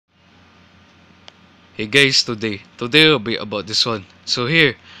Hey guys, today will be about this one. So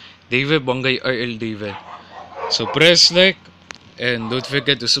here, David Bangay RL David. So press like and don't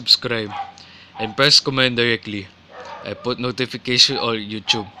forget to subscribe and press comment directly. I put notification on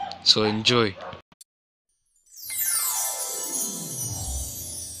YouTube. So enjoy.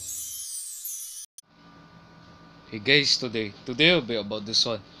 Hey guys, today will be about this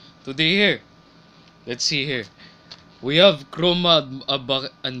one. Today here, let's see here. We have Chroma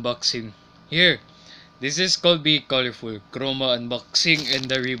unboxing. Here, this is called be colorful. Chroma unboxing and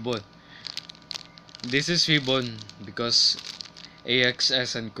the ribbon. This is ribbon because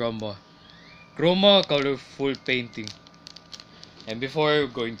AXS and Chroma. Chroma colorful painting. And before we're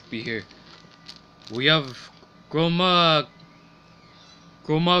going to be here, we have Chroma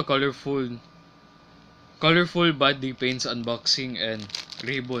colorful body paints unboxing and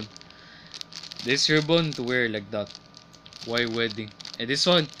ribbon. This ribbon to wear like that. Why wedding? And this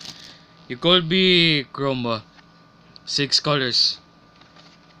one, you could be Chroma. 6 colors.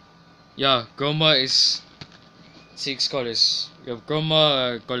 Yeah, Chroma is 6 colors. We have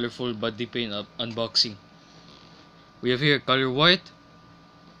Chroma colorful body paint unboxing. We have here color white,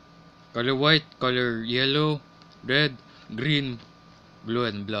 color yellow, red, green, blue,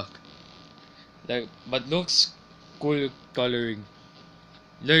 and black. Like, but looks cool coloring.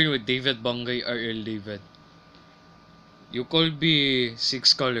 Learn with David Bangay RL David. You could be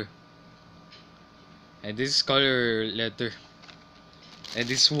 6 color. And this color letter. And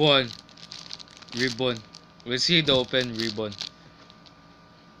this one ribbon. We'll see the open ribbon.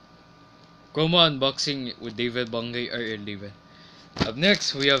 Chroma unboxing with David Bangay RL David. Up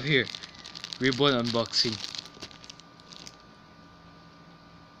next, we have here ribbon unboxing.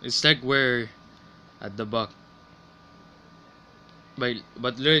 It's like where at the back.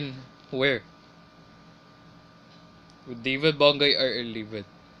 But learn where with David Bangay RL David.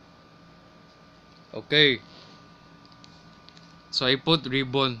 Okay. So I put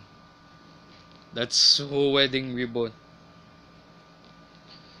ribbon. That's who wedding ribbon.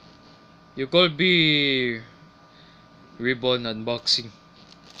 You could be ribbon unboxing.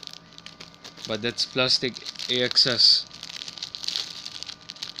 But that's plastic AXS.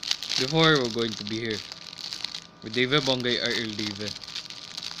 Before we're going to be here with David Bangay RL David.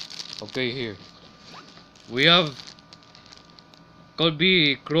 Okay, here we have could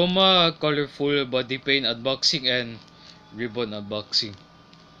be Chroma colorful body paint unboxing and ribbon unboxing.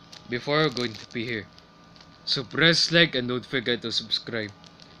 Before we're going to be here, so press like and don't forget to subscribe.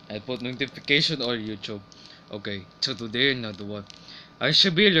 I put notification on YouTube. Okay, so today another one. I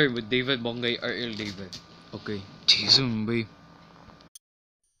should be learn with David Bangay RL David. Okay, Jesus, babe.